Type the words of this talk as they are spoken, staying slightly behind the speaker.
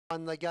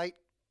On the gate,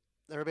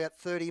 they're about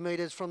 30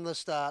 metres from the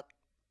start.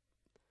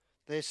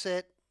 They're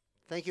set.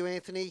 Thank you,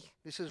 Anthony.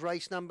 This is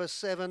race number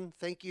 7.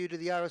 Thank you to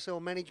the RSL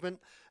management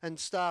and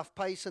staff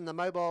pace, and the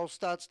mobile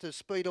starts to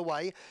speed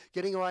away.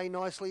 Getting away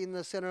nicely in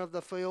the centre of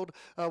the field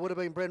would have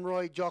been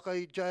Brenroy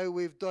Jocko Joe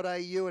with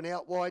 .au, and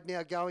out wide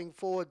now going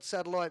forward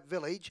Satellite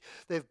Village.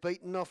 They've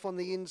beaten off on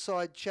the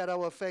inside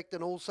Shadow Effect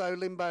and also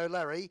Limbo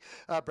Larry.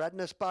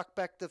 Bradness Buck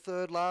back to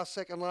third last.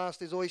 Second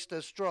last is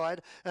Oyster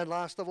Stride, and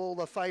last of all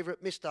the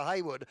favourite Mr.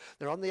 Haywood.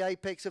 They're on the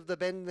apex of the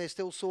bend. They're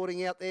still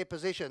sorting out their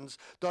positions.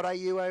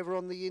 .au over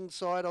on the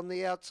inside. On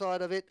the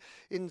outside of it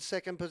in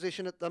second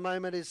position at the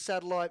moment is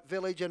Satellite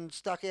Village, and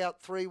stuck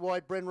out 3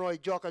 wide Brenroy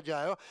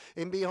Jockajo.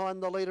 In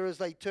behind the leader as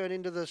they turn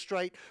into the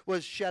straight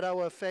was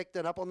Shadow Effect,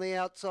 and up on the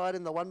outside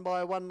in the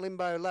 1x1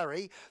 Limbo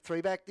Larry.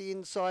 3 back the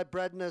inside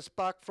Bradness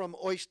Buck from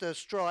Oyster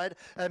Stride,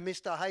 and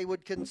Mr.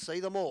 Haywood can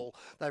see them all.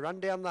 They run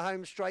down the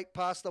home straight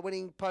past the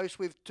winning post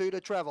with 2 to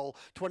travel.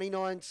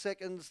 29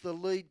 seconds the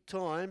lead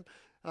time.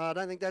 I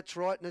don't think that's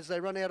right. And as they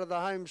run out of the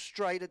home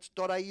straight, it's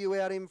 .au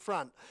out in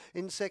front.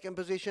 In second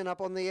position, up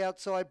on the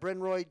outside,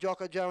 Brenroy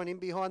Jockajo, and in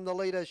behind the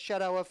leader,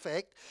 Shadow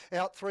Effect.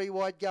 Out 3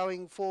 wide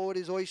going forward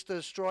is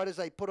Oyster Stride as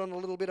they put on a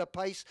little bit of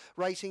pace,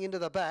 racing into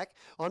the back.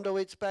 Onto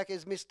its back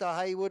is Mr.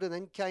 Haywood, and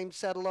then came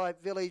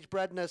Satellite Village,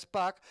 Bradness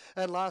Buck,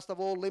 and last of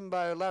all,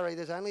 Limbo Larry.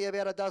 There's only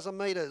about a dozen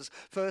metres.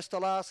 First to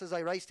last as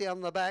they race down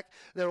the back.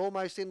 They're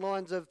almost in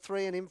lines of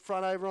 3, and in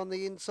front over on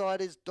the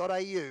inside is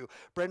 .au.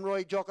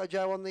 Brenroy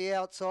Jockajo on the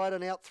outside,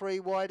 and out 3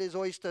 wide is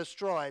Oyster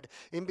Stride.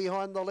 In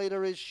behind the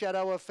leader is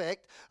Shadow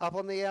Effect. Up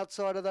on the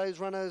outside of those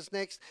runners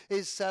next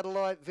is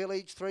Satellite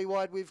Village. 3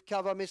 wide with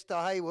cover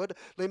Mr. Haywood.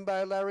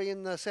 Limbo Larry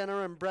in the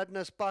centre, and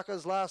Bradness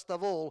Buckers last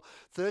of all.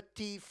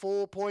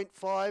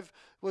 34.5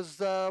 was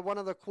one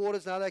of the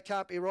quarters. No, they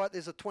can't be right.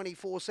 There's a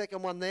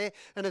 24-second one there.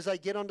 And as they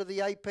get onto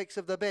the apex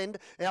of the bend,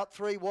 out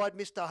 3 wide,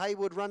 Mr.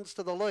 Haywood runs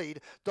to the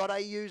lead.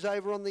 .au's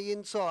over on the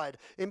inside.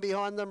 In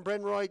behind them,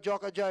 Brenroy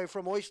Jockajo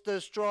from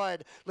Oyster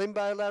Stride.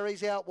 Limbo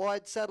Larry's out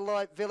wide.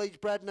 Satellite Village,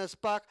 Bradness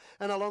Buck,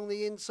 and along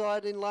the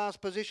inside in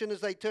last position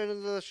as they turn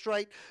into the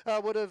straight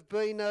would have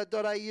been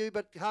 .au,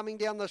 but coming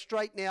down the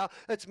straight now,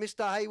 it's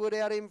Mr. Haywood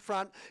out in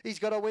front. He's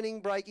got a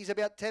winning break. He's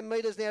about 10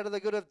 metres now to the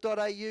good of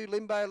 .au,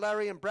 Limbo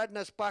Larry and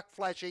Bradness Buck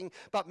flashing,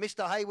 but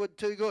Mr. Haywood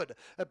too good.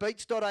 It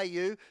beats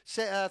 .au,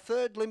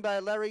 third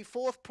Limbo Larry,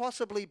 fourth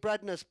possibly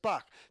Bradness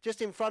Buck,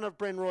 just in front of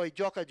Brenroy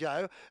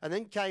Jockajo, and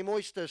then came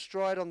Oyster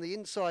Stride on the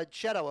inside,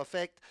 Shadow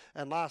Effect,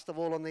 and last of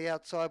all on the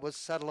outside was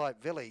Satellite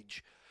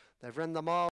Village. They've run the mile.